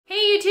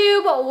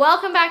YouTube,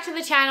 welcome back to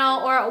the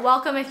channel, or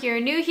welcome if you're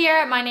new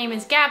here. My name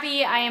is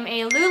Gabby. I am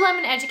a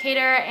Lululemon educator,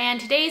 and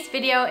today's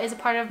video is a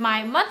part of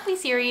my monthly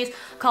series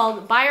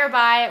called Buy or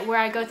Buy, where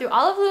I go through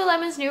all of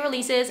Lululemon's new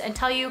releases and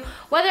tell you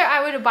whether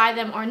I would buy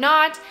them or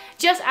not.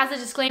 Just as a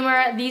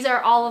disclaimer, these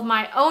are all of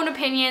my own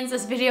opinions.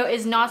 This video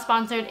is not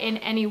sponsored in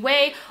any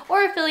way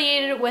or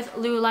affiliated with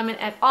Lululemon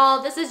at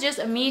all. This is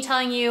just me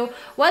telling you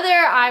whether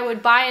I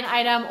would buy an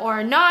item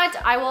or not.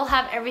 I will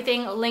have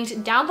everything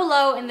linked down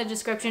below in the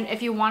description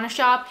if you want to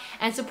shop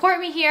and support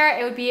me here.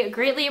 It would be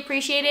greatly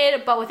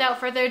appreciated. But without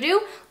further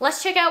ado,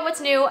 let's check out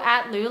what's new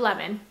at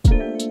Lululemon.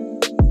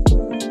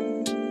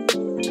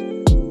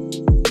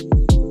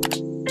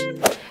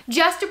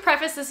 Just to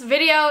preface, this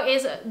video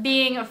is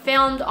being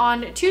filmed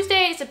on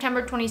Tuesday,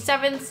 September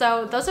 27th,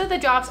 so those are the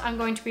drops I'm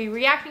going to be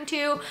reacting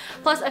to,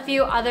 plus a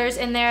few others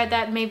in there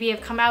that maybe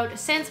have come out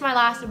since my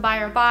last Buy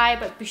or Buy,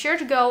 but be sure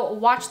to go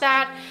watch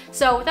that.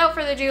 So without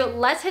further ado,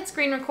 let's hit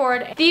screen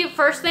record. The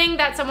first thing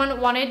that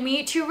someone wanted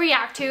me to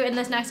react to in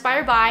this next Buy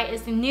or Buy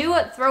is the new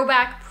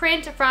throwback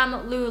print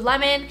from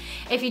Lululemon.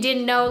 If you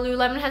didn't know,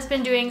 Lululemon has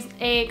been doing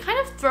a kind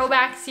of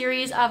throwback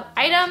series of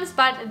items,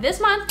 but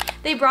this month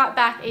they brought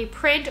back a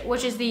print,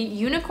 which is the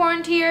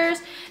unicorn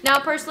tears. Now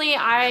personally,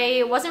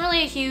 I wasn't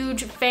really a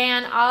huge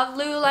fan of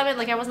Lululemon.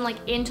 Like, I wasn't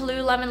like into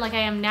Lululemon like I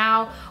am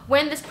now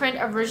when this print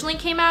originally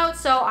came out,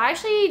 so I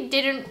actually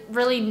didn't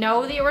really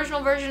know the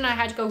original version. I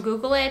had to go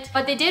Google it,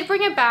 but they did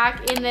bring it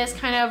back in this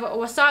kind of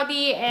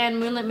wasabi and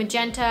moonlit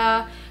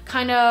magenta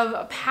kind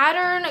of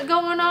pattern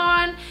going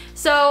on.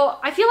 So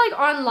I feel like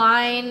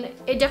online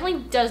it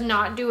definitely does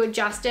not do it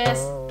justice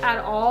at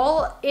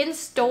all. In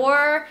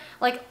store,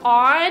 like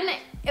on,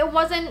 it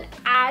wasn't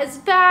as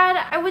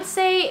bad. I would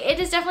say it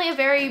is definitely a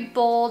very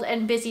bold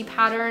and busy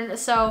pattern,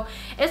 so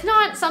it's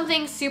not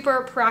something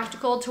super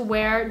practical to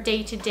wear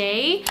day to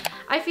day.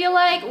 I feel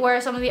like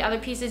where some of the other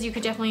pieces you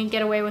could definitely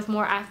get away with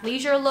more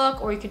athleisure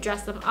look, or you could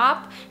dress them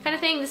up kind of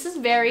thing. This is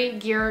very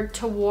geared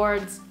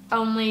towards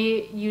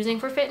only using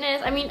for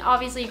fitness. I mean,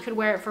 obviously you could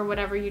wear it for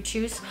whatever you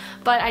choose,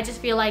 but I just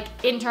feel like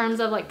in terms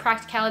of like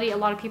practicality, a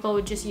lot of people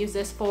would just use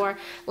this for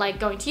like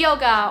going to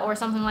yoga or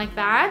something like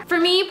that. For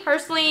me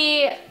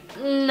personally,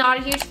 not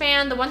a huge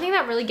fan. The one thing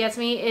that really gets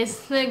me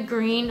is the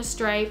green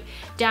stripe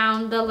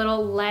down the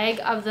little leg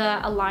of the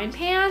Align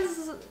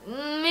pants.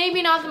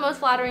 Maybe not the most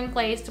flattering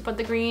place to put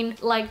the green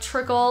like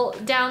trickle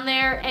down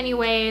there.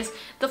 Anyways,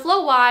 the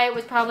Flow Y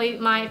was probably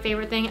my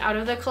favorite thing out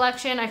of the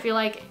collection. I feel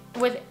like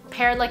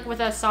paired like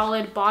with a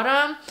solid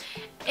bottom,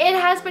 it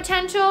has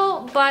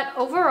potential, but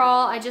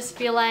overall I just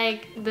feel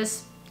like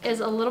this is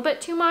a little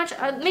bit too much.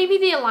 Maybe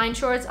the Align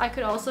shorts I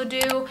could also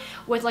do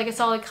with like a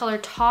solid color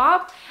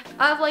top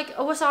of like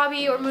a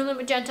wasabi or moonlit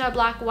magenta,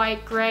 black,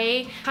 white,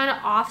 gray, kind of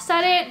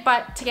offset it,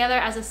 but together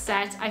as a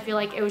set I feel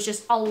like it was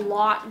just a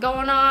lot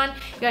going on.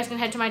 You guys can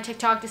head to my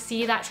TikTok to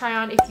see that try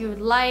on if you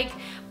would like,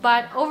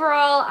 but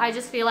overall I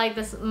just feel like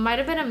this might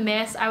have been a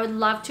miss. I would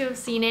love to have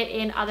seen it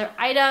in other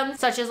items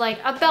such as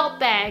like a belt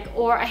bag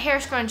or a hair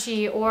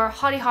scrunchie or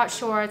hottie hot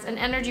shorts, an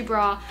energy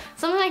bra,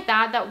 something like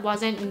that that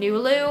wasn't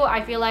Nulu.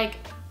 I feel like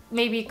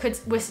maybe could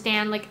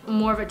withstand like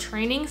more of a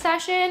training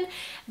session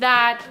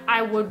that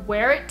I would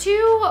wear it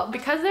to.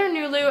 Because they're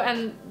Nulu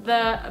and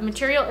the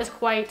material is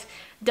quite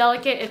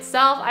delicate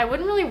itself, I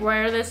wouldn't really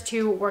wear this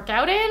to work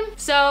out in.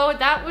 So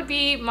that would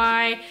be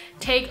my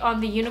take on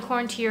the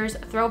unicorn tears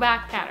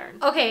throwback pattern.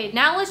 Okay,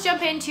 now let's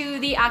jump into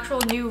the actual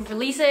new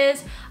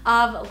releases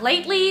of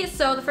lately.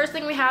 So the first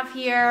thing we have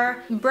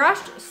here,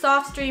 brushed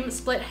soft stream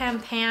split hem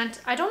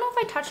pant. I don't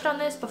know if I touched on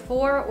this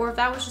before or if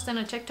that was just in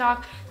a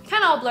TikTok.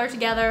 Kind of all blur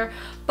together,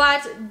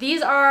 but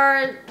these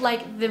are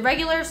like the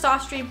regular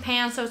soft stream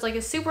pants, so it's like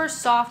a super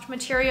soft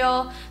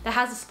material that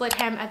has a split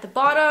hem at the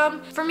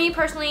bottom. For me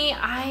personally,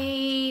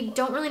 I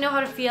don't really know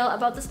how to feel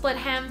about the split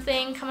hem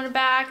thing coming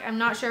back. I'm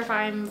not sure if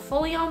I'm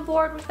fully on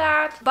board with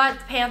that, but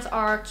the pants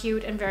are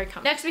cute and very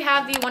comfy. Next we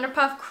have the Wonder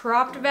Puff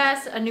cropped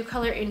vest, a new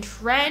color in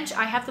trench.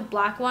 I have the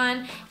black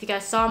one. If you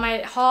guys saw my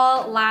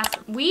haul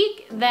last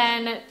week,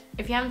 then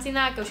if you haven't seen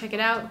that, go check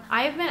it out.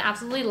 I have been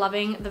absolutely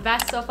loving the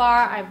vest so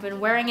far. I've been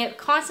wearing it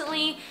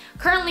constantly.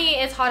 Currently,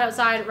 it's hot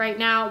outside right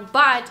now,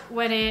 but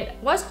when it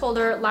was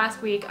colder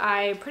last week,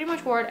 I pretty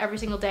much wore it every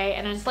single day,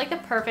 and it's like the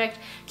perfect,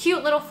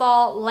 cute little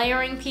fall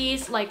layering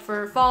piece, like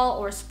for fall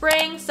or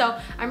spring. So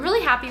I'm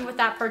really happy with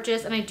that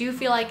purchase, and I do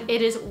feel like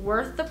it is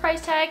worth the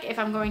price tag if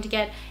I'm going to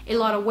get a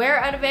lot of wear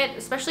out of it,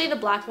 especially the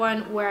black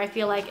one, where I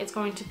feel like it's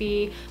going to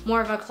be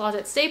more of a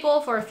closet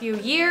staple for a few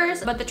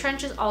years. But the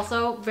trench is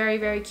also very,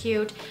 very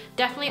cute.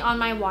 Definitely on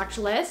my watch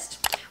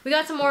list. We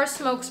got some more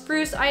smoke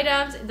spruce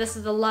items. This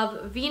is the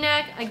Love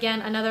V-neck. Again,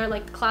 another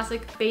like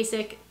classic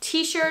basic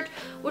t-shirt,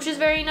 which is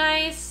very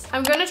nice.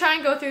 I'm gonna try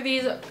and go through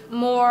these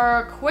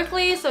more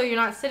quickly so you're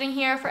not sitting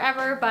here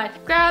forever,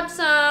 but grab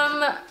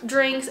some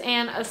drinks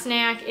and a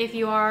snack if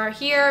you are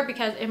here,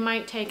 because it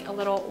might take a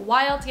little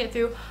while to get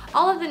through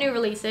all of the new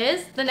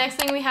releases. The next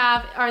thing we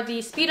have are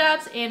the speed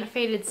ups in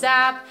Faded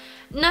Zap.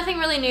 Nothing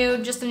really new,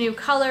 just a new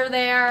color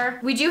there.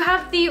 We do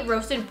have the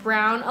roasted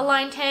brown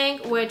Align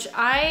tank, which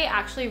I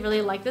actually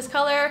really like this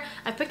color.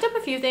 I picked up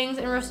a few things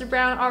in roasted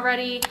brown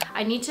already.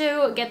 I need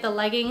to get the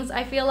leggings,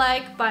 I feel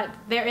like, but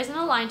there is an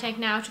Align tank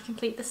now to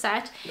complete the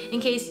set in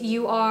case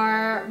you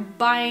are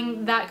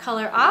buying that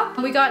color up.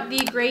 We got the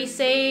gray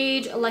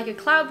sage like a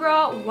cloud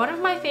bra, one of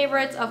my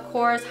favorites, of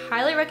course,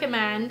 highly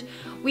recommend.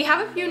 We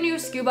have a few new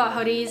scuba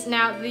hoodies.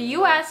 Now, the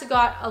US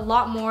got a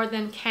lot more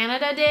than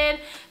Canada did.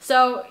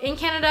 So in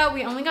Canada,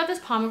 we only got this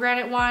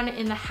pomegranate one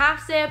in the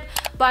half zip,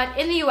 but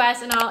in the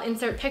US, and I'll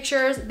insert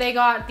pictures, they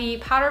got the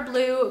powder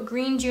blue,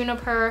 green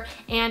juniper,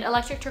 and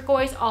electric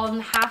turquoise all in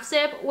the half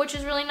zip, which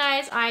is really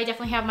nice. I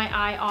definitely have my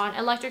eye on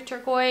electric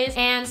turquoise,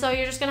 and so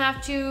you're just gonna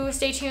have to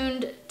stay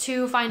tuned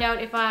to find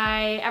out if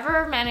I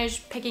ever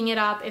manage picking it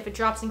up, if it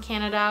drops in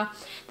Canada.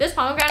 This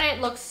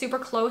pomegranate looks super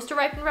close to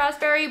ripened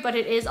raspberry, but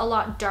it is a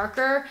lot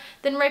darker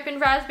than ripened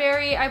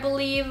raspberry, I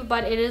believe,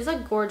 but it is a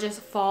gorgeous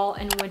fall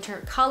and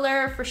winter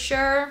color for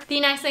sure. The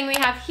next thing we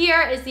have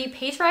here is the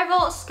Pace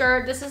Rival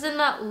skirt. This is in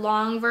the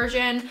long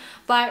version,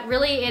 but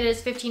really it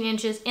is 15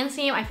 inches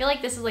inseam. I feel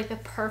like this is like the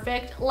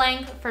perfect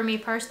length for me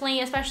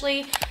personally,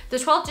 especially. The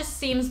 12 just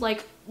seems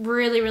like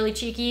really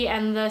cheeky,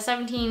 and the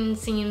 17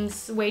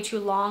 seems way too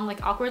long,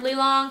 like awkwardly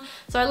long.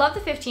 So I love the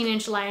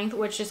 15-inch length,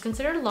 which is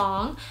considered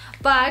long,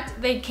 but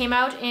they came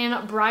out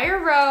in Briar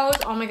Rose.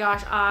 Oh my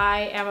gosh,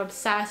 I am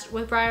obsessed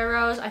with Briar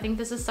Rose. I think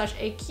this is such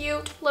a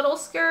cute little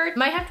skirt.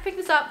 Might have to pick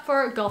this up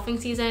for golfing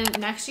season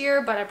next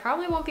year, but I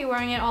probably won't be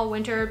wearing it all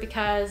winter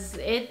because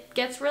it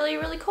gets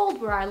really cold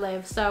where I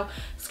live. So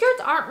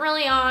skirts aren't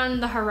really on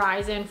the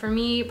horizon for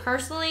me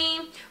personally.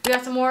 We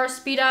got some more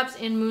speed ups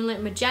in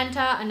Moonlit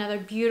Magenta, another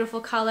beautiful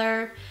color.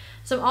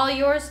 Some All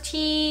Yours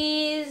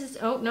tees.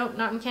 Oh, no,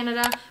 not in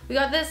Canada. We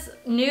got this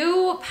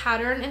new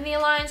pattern in the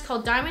Alliance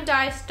called Diamond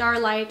Dye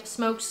Starlight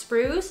Smoked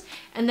Spruce.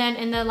 And then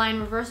in the line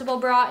reversible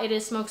bra, it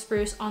is smoked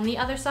spruce on the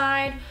other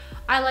side.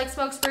 I like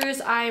smoked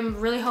spruce. I'm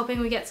really hoping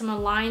we get some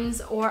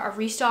Aligns or a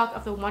restock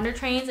of the Wonder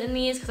Trains in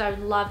these because I would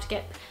love to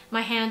get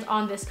my hands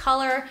on this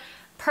color.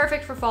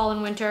 Perfect for fall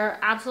and winter.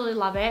 Absolutely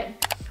love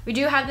it. We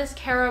do have this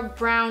Cara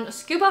Brown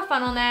scuba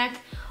funnel neck.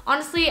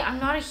 Honestly, I'm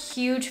not a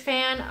huge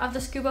fan of the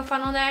scuba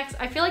funnel necks.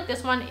 I feel like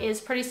this one is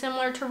pretty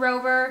similar to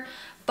Rover,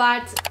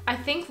 but I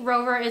think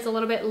Rover is a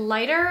little bit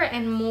lighter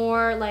and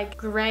more like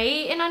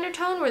gray in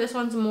undertone, where this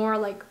one's more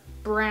like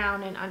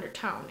brown in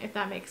undertone, if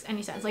that makes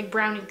any sense. Like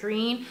browny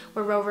green,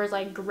 where Rover is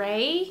like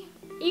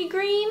gray-y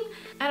green.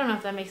 I don't know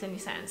if that makes any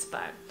sense,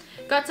 but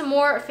got some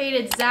more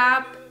faded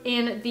zap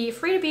in the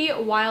Free to Be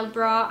Wild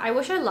Bra. I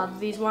wish I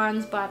loved these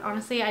ones, but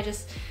honestly, I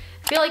just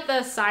feel like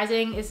the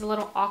sizing is a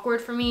little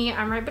awkward for me.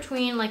 I'm right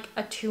between like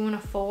a 2 and a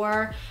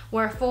 4,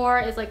 where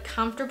 4 is like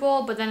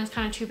comfortable, but then it's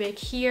kind of too big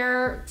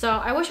here. So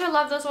I wish I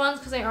loved those ones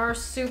because they are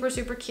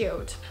super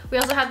cute. We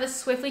also have this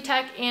Swiftly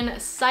Tech in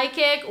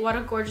Psychic. What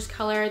a gorgeous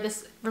color.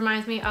 This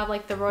reminds me of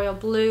like the royal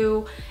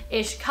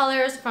blue-ish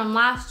colors from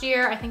last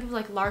year. I think it was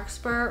like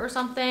Larkspur or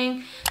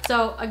something.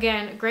 So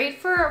again, great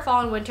for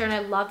fall and winter, and I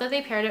love that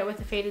they paired it with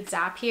the faded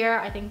zap here.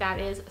 I think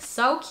that is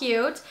so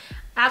cute.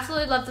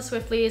 Absolutely love the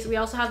Swiftlys. We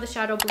also have the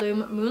Shadow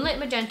Bloom Moonlit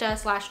Magenta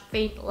 /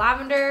 Faint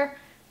Lavender.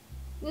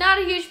 Not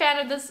a huge fan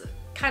of this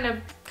kind of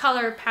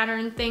color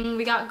pattern thing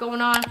we got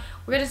going on.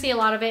 We're gonna see a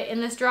lot of it in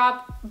this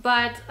drop,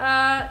 but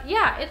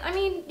yeah, I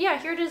mean,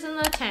 here it is in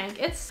the tank.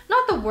 It's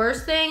not the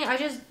worst thing. I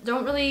just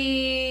don't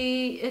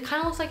really, it kind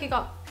of looks like it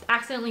got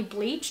accidentally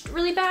bleached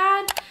really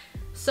bad.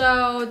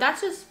 So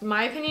that's just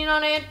my opinion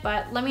on it,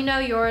 but let me know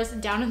yours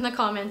down in the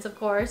comments, of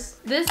course.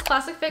 This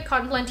Classic Fit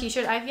Cotton Blend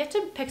t-shirt, I've yet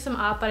to pick some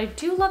up, but I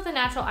do love the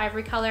natural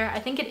ivory color. I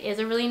think it is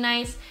a really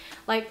nice,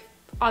 like,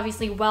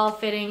 obviously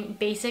well-fitting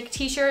basic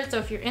t-shirt. So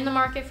if you're in the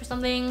market for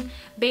something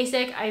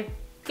basic, I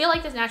feel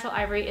like this natural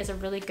ivory is a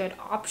really good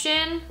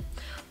option.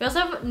 We also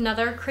have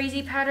another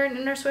crazy pattern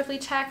in our Swiftly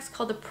Techs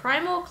called the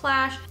Primal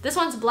Clash. This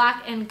one's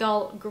black and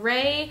gull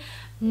gray.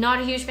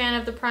 Not a huge fan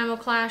of the Primal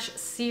Clash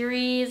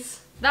series.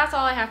 That's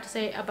all I have to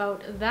say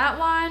about that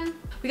one.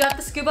 We got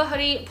the Scuba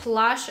Hoodie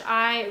Plush.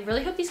 I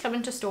really hope these come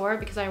into store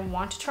because I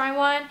want to try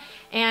one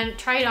and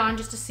try it on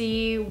just to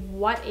see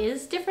what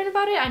is different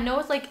about it. I know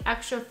it's like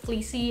extra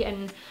fleecy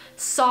and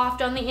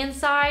soft on the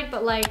inside,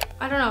 but like,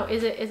 I don't know,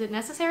 is it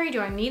necessary?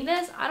 Do I need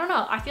this? I don't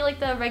know. I feel like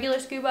the regular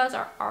Scubas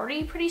are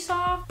already pretty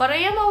soft, but I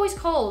am always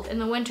cold in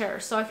the winter,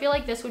 so I feel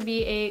like this would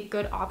be a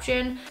good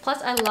option.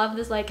 Plus, I love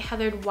this like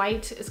heathered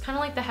white. It's kind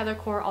of like the Heather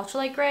Core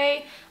Ultralight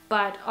Gray,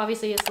 but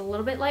obviously it's a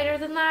little bit lighter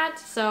than that.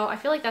 So I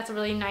feel like that's a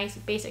really nice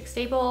basic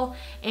staple.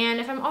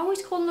 And if I'm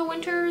always cold in the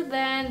winter,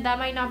 then that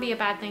might not be a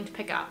bad thing to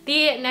pick up.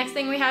 The next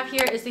thing we have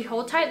here is the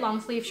Hold Tight long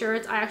sleeve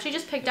shirts. I actually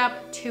just picked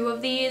up 2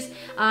 of these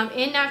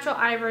in natural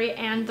ivory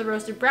and the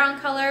roasted brown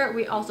color.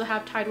 We also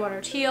have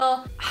Tidewater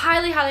teal.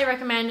 Highly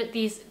recommend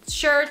these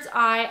shirts.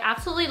 I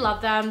absolutely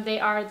love them. They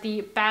are the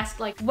best,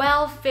 like,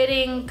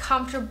 well-fitting,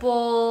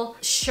 comfortable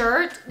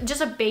shirt. Just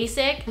a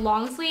basic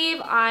long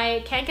sleeve.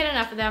 I can't get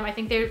enough of them. I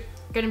think they're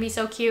gonna be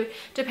so cute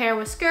to pair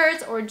with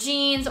skirts or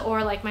jeans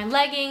or like my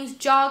leggings,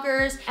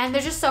 joggers, and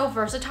they're just so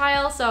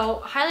versatile.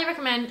 So highly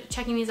recommend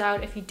checking these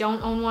out if you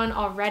don't own one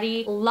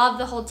already. Love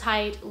the hold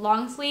tight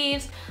long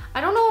sleeves. I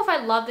don't know if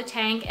I love the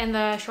tank and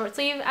the short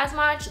sleeve as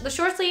much. The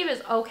short sleeve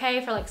is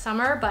okay for like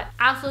summer, but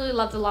absolutely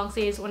love the long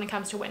sleeves when it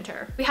comes to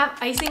winter. We have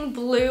icing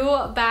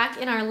blue back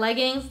in our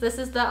leggings. This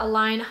is the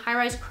Align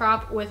high-rise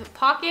crop with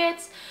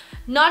pockets.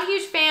 Not a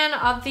huge fan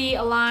of the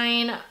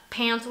Align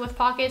pants with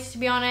pockets, to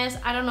be honest.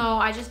 I don't know,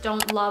 I just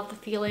don't love the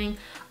feeling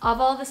of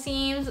all the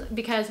seams,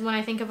 because when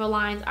I think of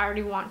Aligns, I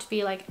already want to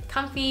be like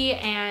comfy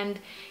and,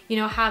 you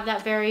know, have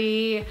that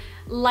very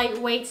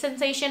lightweight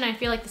sensation. I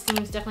feel like the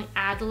seams definitely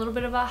add a little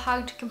bit of a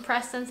hugged,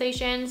 compressed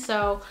sensation.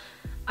 So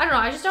I don't know,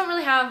 I just don't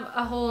really have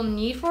a whole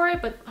need for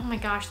it, but oh my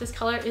gosh, this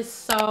color is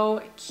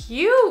so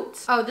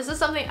cute. Oh, this is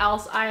something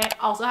else I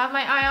also have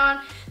my eye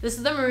on. This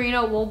is the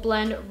Merino Wool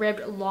Blend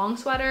Ribbed Long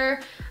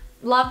Sweater.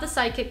 Love the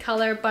sidekick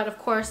color, but of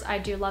course I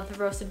do love the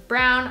roasted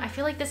brown. I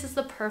feel like this is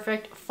the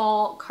perfect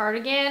fall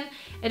cardigan.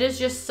 It is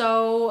just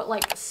so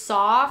like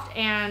soft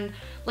and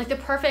like the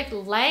perfect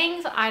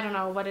length. I don't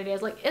know what it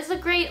is. Like, it's a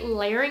great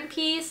layering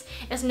piece.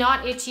 It's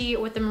not itchy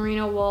with the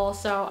merino wool,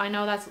 so I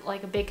know that's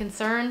like a big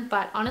concern,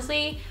 but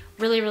honestly,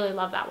 really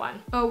love that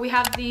one. Oh, we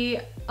have the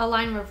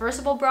Align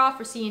reversible bra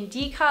for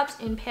C&D cups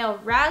in pale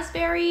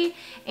raspberry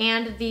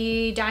and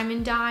the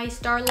diamond dye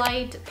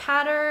starlight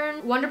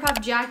pattern. Wonder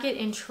Puff jacket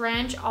in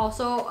trench,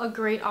 also a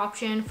great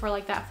option for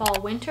like that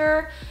fall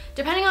winter.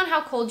 Depending on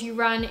how cold you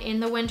run in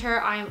the winter,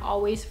 I am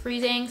always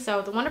freezing,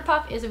 so the Wonder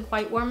Puff isn't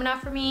quite warm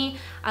enough for me.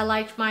 I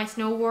liked my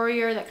Snow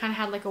Warrior that kind of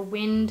had like a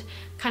wind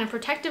kind of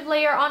protective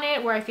layer on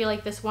it, where I feel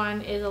like this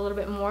one is a little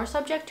bit more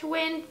subject to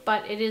wind,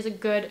 but it is a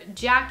good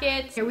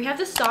jacket. Here we have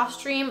the Soft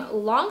Stream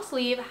long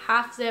sleeve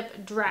half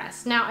zip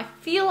dress. Now I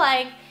feel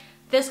like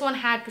this one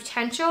had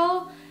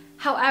potential,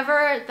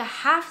 however the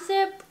half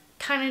zip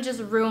kind of just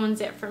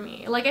ruins it for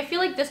me. Like, I feel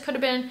like this could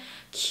have been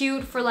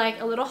cute for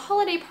like a little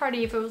holiday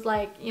party if it was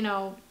like, you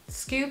know,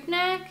 scoop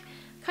neck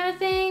kind of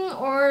thing,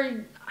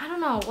 or I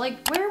don't know,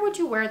 like where would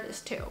you wear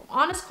this to?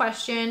 Honest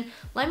question,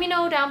 let me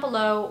know down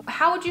below.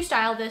 How would you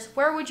style this?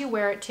 Where would you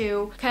wear it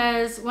to?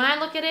 Because when I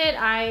look at it,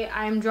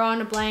 I'm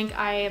drawing a blank.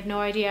 I have no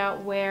idea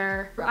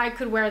where I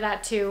could wear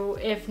that to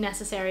if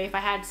necessary, if I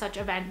had such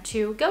an event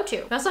to go to.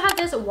 We also have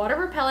this water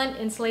repellent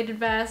insulated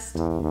vest.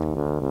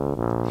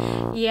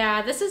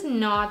 Yeah, this is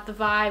not the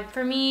vibe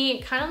for me.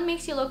 It kind of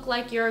makes you look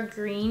like you're a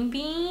green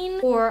bean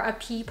or a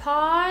pea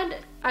pod.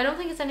 I don't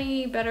think it's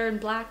any better in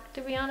black,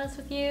 to be honest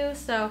with you.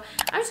 So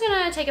I'm just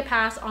gonna take a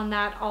pass on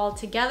that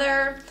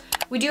altogether.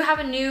 We do have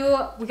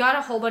we got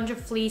a whole bunch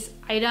of fleece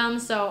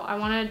items, so I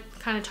wanna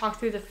kind of talk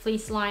through the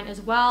fleece line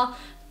as well.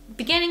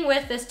 Beginning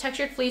with this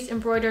textured fleece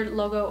embroidered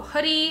logo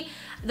hoodie.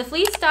 The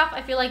fleece stuff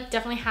I feel like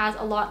definitely has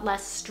a lot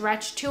less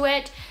stretch to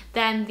it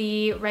than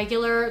the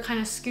regular kind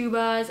of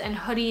scubas and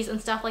hoodies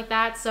and stuff like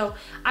that. So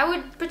I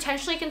would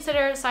potentially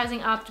consider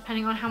sizing up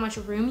depending on how much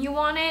room you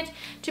want it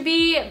to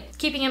be,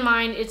 keeping in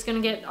mind it's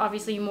gonna get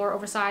obviously more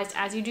oversized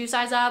as you do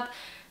size up.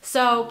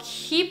 So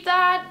keep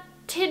that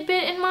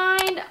tidbit in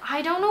mind.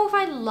 I don't know if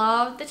I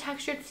love the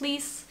textured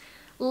fleece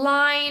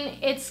line.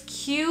 It's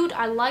cute.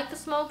 I like the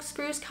smoke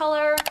spruce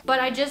color, but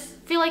I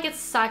just feel like it's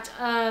such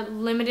a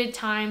limited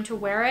time to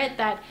wear it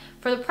that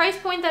for the price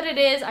point that it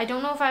is, I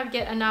don't know if I would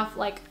get enough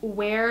like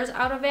wears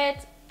out of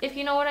it, if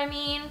you know what I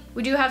mean.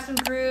 We do have some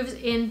grooves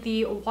in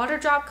the water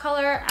drop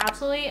color.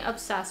 Absolutely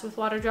obsessed with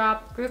water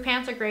drop. Groove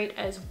pants are great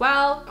as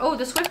well. Oh,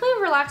 the Swiftly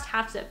Relaxed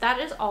half zip. That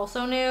is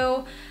also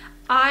new.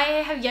 I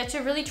have yet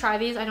to really try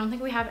these. I don't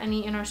think we have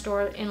any in our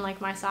store in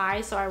like my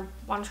size, so I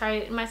want to try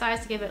it in my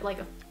size to give it like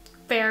a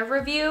fair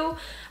review,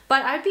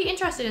 but I'd be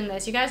interested in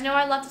this. You guys know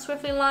I love the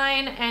Swiftly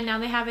line, and now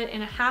they have it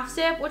in a half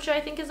zip, which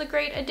I think is a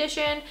great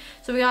addition.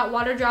 So we got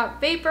water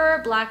drop vapor,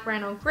 black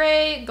rhino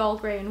gray,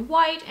 gold gray and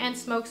white, and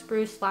smoke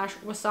spruce /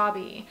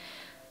 wasabi.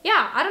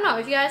 Yeah, I don't know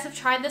if you guys have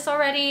tried this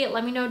already.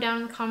 Let me know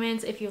down in the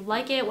comments if you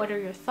like it. What are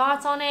your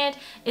thoughts on it?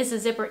 Is the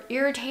zipper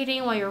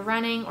irritating while you're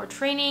running or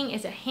training?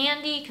 Is it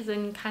handy because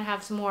then you kind of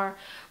have some more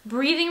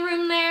breathing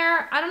room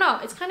there? I don't know.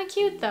 It's kind of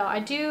cute though. I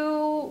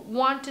do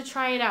want to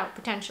try it out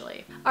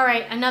potentially. All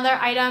right, another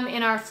item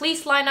in our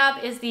fleece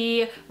lineup is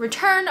the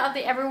return of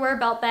the Everywhere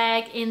belt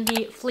bag in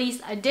the fleece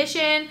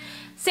edition.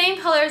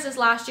 Same colors as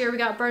last year. We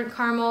got burnt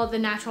caramel, the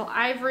natural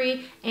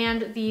ivory,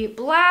 and the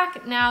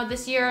black. Now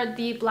this year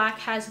the black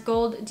has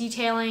gold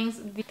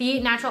detailings,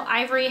 the natural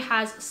ivory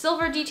has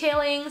silver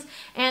detailings,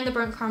 and the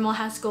burnt caramel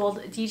has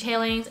gold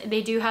detailings.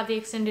 They do have the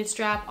extended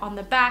strap on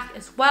the back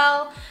as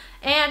well.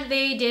 And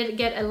they did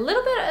get a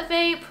little bit of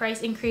a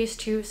price increase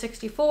to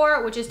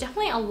 $64, which is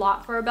definitely a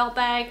lot for a belt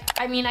bag.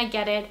 I mean, I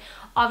get it.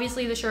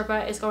 Obviously the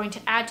Sherpa is going to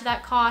add to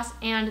that cost,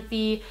 and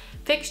the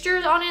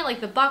fixtures on it, like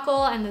the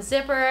buckle and the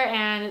zipper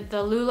and the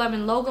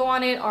Lululemon logo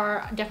on it,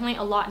 are definitely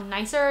a lot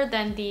nicer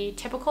than the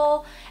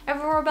typical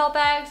Everywhere belt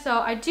bag. So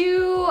I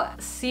do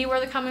see where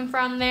they're coming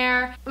from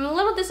there. I'm a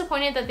little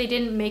disappointed that they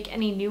didn't make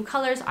any new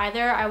colors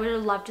either. I would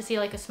have loved to see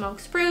like a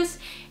smoked spruce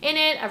in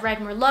it, a red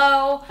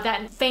merlot,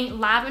 that faint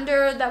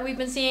lavender that we've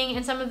been seeing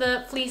in some of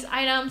the fleece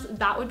items.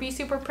 That would be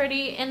super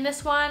pretty in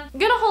this one. I'm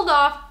gonna hold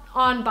off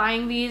on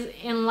buying these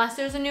unless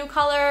there's a new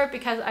color,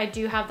 because I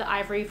do have the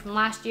ivory from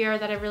last year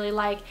that I really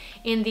like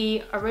in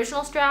the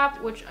original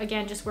strap, which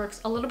again just works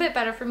a little bit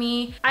better for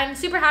me. I'm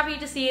super happy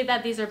to see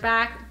that these are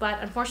back, but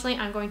unfortunately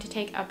I'm going to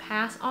take a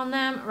pass on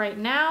them right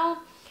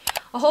now.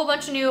 A whole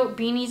bunch of new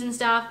beanies and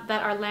stuff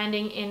that are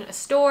landing in a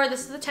store.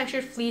 This is the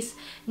textured fleece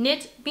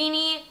knit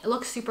beanie. It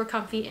looks super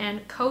comfy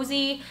and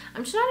cozy.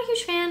 I'm just not a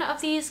huge fan of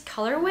these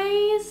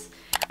colorways.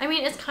 I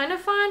mean, it's kind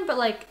of fun, but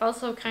like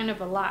also kind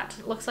of a lot.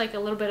 It looks like a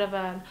little bit of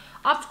an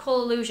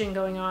optical illusion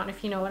going on,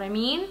 if you know what I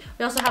mean.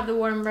 We also have the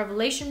Warm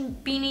Revelation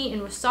beanie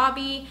in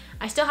Wasabi.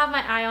 I still have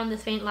my eye on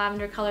this faint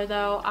lavender color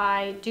though.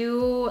 I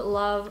do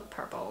love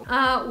purple.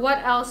 What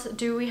else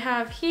do we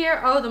have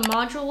here? Oh, the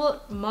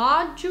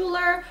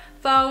modular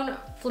phone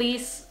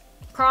fleece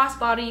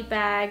crossbody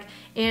bag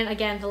in,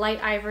 again, the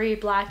light ivory,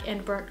 black,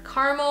 and burnt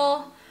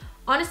caramel.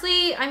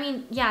 Honestly, I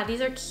mean, yeah,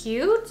 these are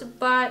cute,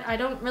 but I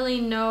don't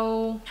really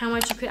know how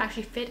much you could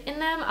actually fit in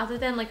them other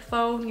than like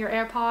phone, your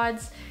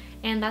AirPods,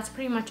 and that's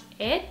pretty much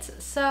it.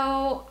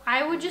 So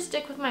I would just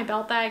stick with my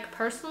belt bag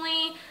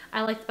personally.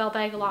 I like the belt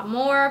bag a lot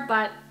more,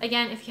 but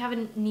again, if you have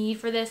a need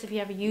for this, if you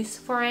have a use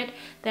for it,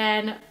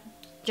 then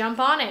jump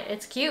on it.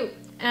 It's cute.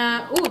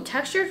 Ooh,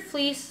 textured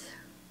fleece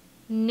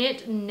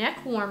knit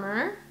neck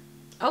warmer.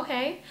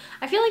 Okay,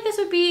 I feel like this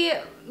would be,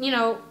 you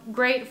know,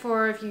 great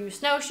for if you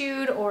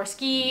snowshoed or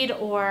skied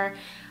or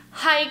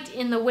hiked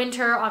in the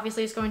winter.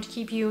 Obviously it's going to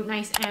keep you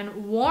nice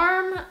and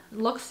warm.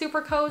 Looks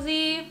super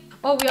cozy.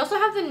 Oh, we also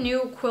have the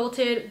new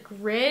quilted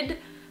grid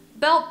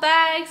belt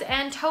bags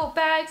and tote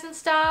bags and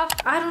stuff.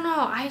 I don't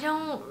know, I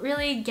don't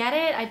really get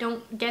it. I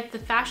don't get the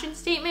fashion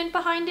statement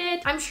behind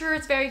it. I'm sure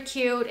it's very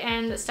cute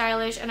and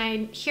stylish, and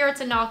I hear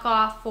it's a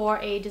knockoff for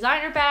a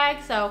designer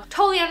bag, so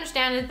totally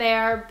understand it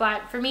there.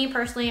 But for me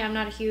personally, I'm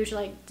not a huge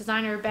like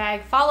designer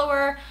bag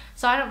follower,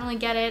 so I don't really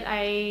get it.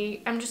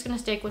 I'm just gonna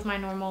stick with my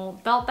normal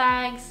belt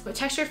bags. But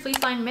textured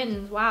fleece lined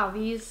mittens, wow,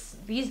 these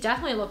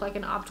definitely look like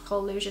an optical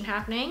illusion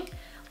happening.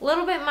 A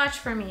little bit much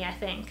for me, I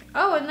think.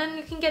 Oh, and then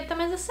you can get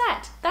them as a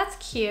set. That's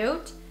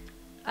cute.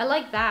 I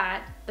like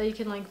that you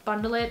can like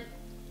bundle it.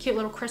 Cute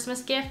little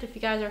Christmas gift if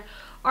you guys are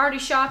already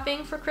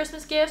shopping for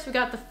Christmas gifts. We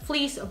got the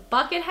fleece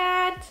bucket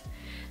hat.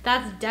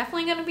 That's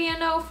definitely gonna be a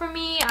no for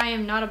me. I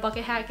am not a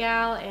bucket hat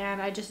gal,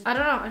 and I don't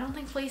know. I don't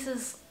think fleece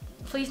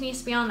needs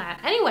to be on that.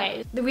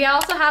 Anyway, we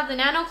also have the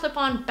nano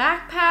clip-on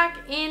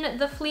backpack in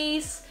the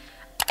fleece.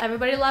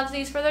 Everybody loves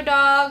these for their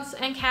dogs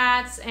and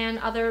cats and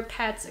other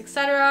pets,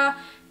 etc.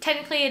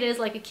 Technically it is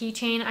like a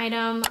keychain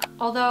item,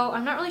 although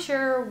I'm not really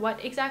sure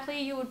what exactly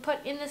you would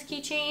put in this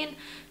keychain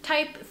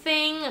type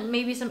thing.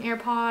 Maybe some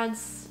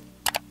AirPods,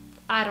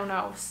 I don't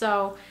know.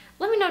 So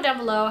let me know down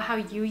below how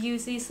you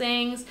use these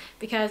things,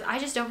 because I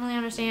just don't really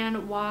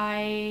understand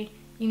why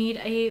you need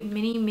a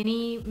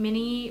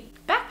mini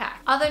backpack.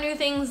 Other new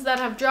things that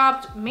have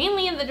dropped,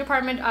 mainly in the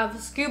department of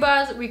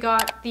scubas, we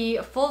got the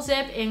full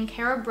zip in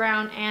Cara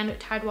Brown and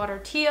Tidewater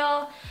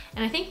Teal,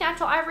 and I think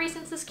Natural Ivory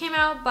since this came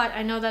out, but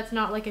I know that's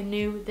not like a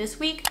new this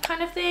week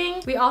kind of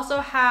thing. We also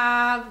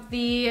have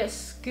the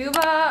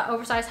Scuba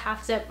oversized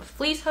half zip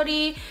fleece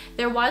hoodie.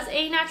 There was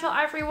a Natural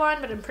Ivory one,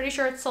 but I'm pretty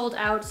sure it's sold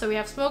out. So we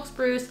have smoke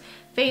spruce,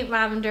 faint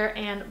lavender,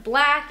 and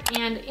black.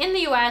 And in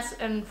the US,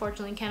 and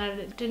unfortunately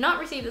Canada did not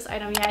receive this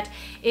item yet,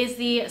 is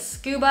the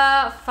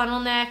Scuba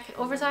funnel neck,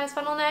 oversized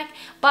funnel neck,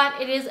 but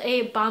it is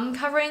a bum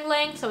covering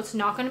length, so it's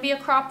not going to be a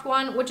cropped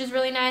one, which is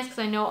really nice because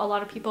I know a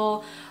lot of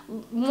people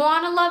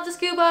want to love the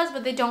Scubas,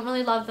 but they don't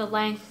really love the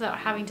length without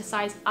having to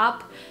size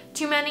up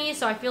too many.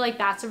 So I feel like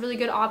that's a really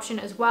good option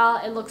as well.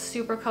 It looks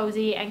super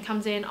cozy and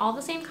comes in all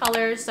the same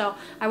colors, so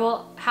I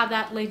will have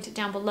that linked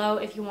down below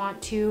if you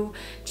want to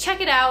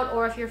check it out,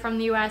 or if you're from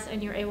the US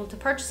and you're able to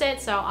purchase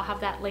it, so I'll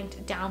have that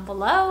linked down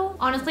below.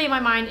 Honestly, my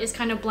mind is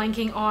kind of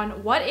blanking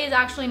on what is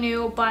actually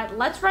new, but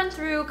let's run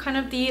through kind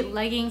of the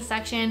leggings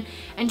section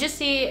and just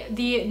see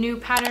the new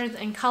patterns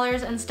and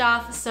colors and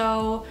stuff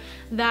so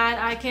that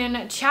I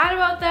can chat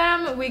about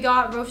them. We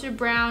got roasted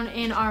brown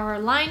in our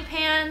line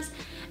pants,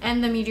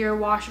 and the Meteor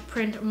Wash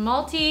Print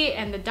Multi,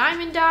 and the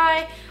Diamond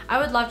Dye. I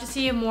would love to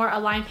see more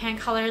Align pant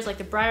colors like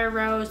the Briar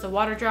Rose, the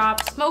Water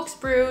Drop, Smoke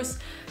Spruce,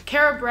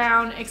 Cara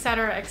Brown,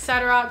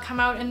 etc.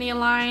 come out in the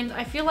Aligns.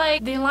 I feel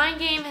like the Align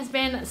game has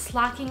been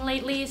slacking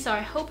lately, so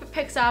I hope it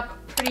picks up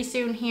pretty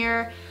soon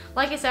here.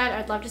 Like I said,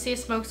 I'd love to see a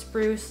Smoke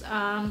Spruce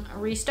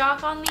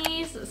restock on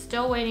these.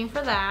 Still waiting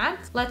for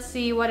that. Let's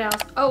see what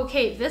else. Oh,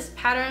 okay, this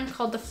pattern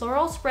called the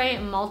Floral Spray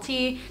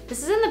Multi.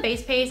 This is in the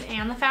base pace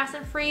and the Fast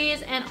and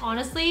Freeze, and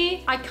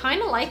honestly, I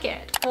kind of like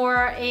it.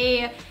 For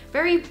a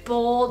very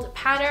bold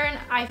pattern.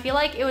 I feel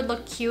like it would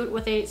look cute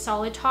with a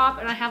solid top,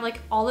 and I have like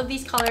all of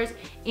these colors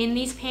in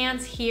these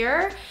pants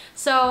here.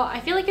 So I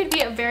feel like it'd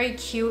be a very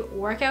cute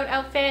workout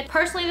outfit.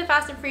 Personally, the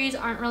Fast and Freeze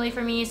aren't really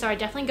for me, so I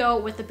definitely go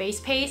with the base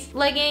pace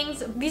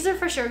leggings. These are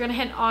for sure gonna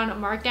hit on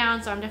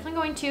markdown, so I'm definitely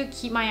going to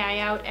keep my eye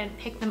out and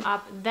pick them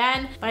up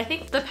then. But I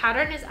think the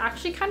pattern is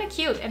actually kind of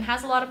cute and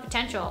has a lot of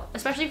potential,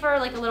 especially for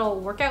like a little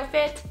workout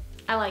fit.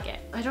 I like it.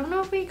 I don't know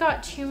if we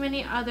got too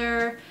many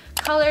other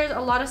colors. A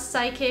lot of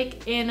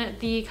Psychic in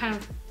the kind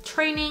of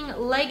training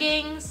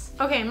leggings.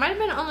 Okay, it might have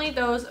been only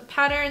those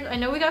patterns. I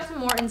know we got some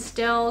more in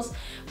stills.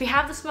 We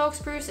have the Smoke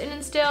Spruce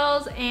in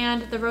stills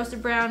and the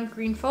Roasted Brown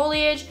Green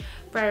Foliage,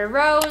 Briar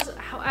Rose.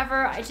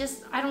 However, I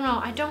don't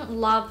know. I don't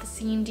love the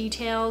seam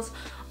details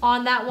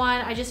on that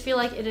one. I just feel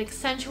like it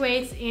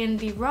accentuates in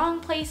the wrong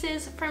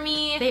places for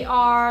me. They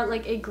are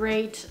like a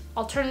great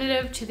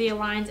alternative to the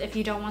Aligns if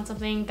you don't want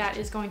something that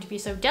is going to be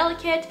so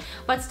delicate,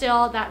 but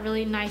still that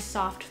really nice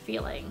soft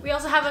feeling. We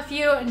also have a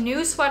few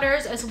new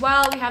sweaters as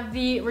well. We have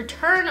the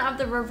return of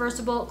the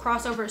reversible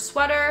crossover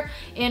sweater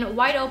in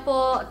White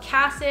Opal,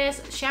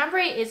 Cassis.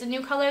 Chambray is a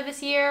new color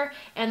this year,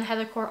 and the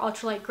Heathercore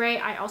Ultralight Gray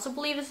I also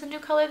believe is a new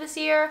color this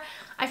year.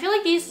 I feel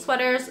like these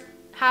sweaters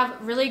have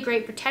really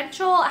great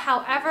potential.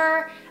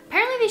 However,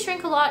 apparently they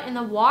shrink a lot in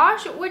the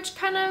wash, which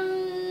kind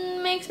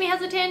of makes me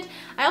hesitant.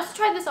 I also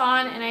tried this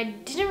on and I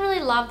didn't really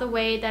love the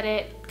way that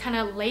it kind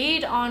of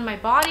laid on my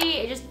body.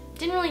 It just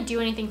didn't really do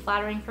anything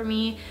flattering for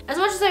me. As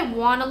much as I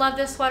want to love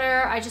this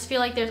sweater, I just feel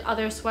like there's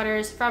other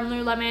sweaters from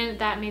Lululemon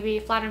that maybe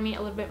flatter me a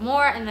little bit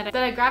more and that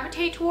I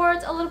gravitate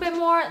towards a little bit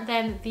more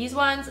than these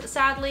ones,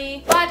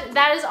 sadly. But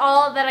that is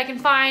all that I can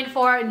find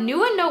for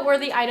new and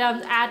noteworthy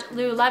items at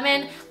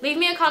Lululemon. Leave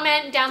me a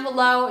comment down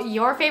below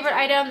your favorite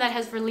item that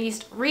has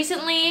released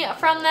recently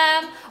from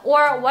them,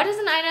 or what is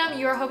an item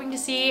you're hoping to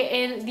see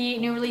in the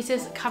new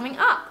releases coming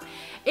up.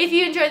 If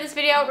you enjoyed this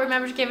video,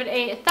 remember to give it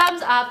a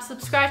thumbs up,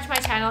 subscribe to my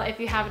channel if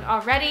you haven't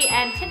already,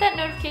 and hit that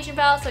notification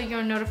bell so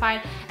you're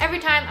notified every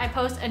time I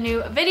post a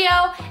new video.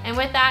 And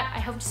with that, I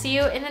hope to see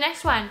you in the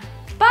next one.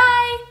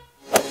 Bye!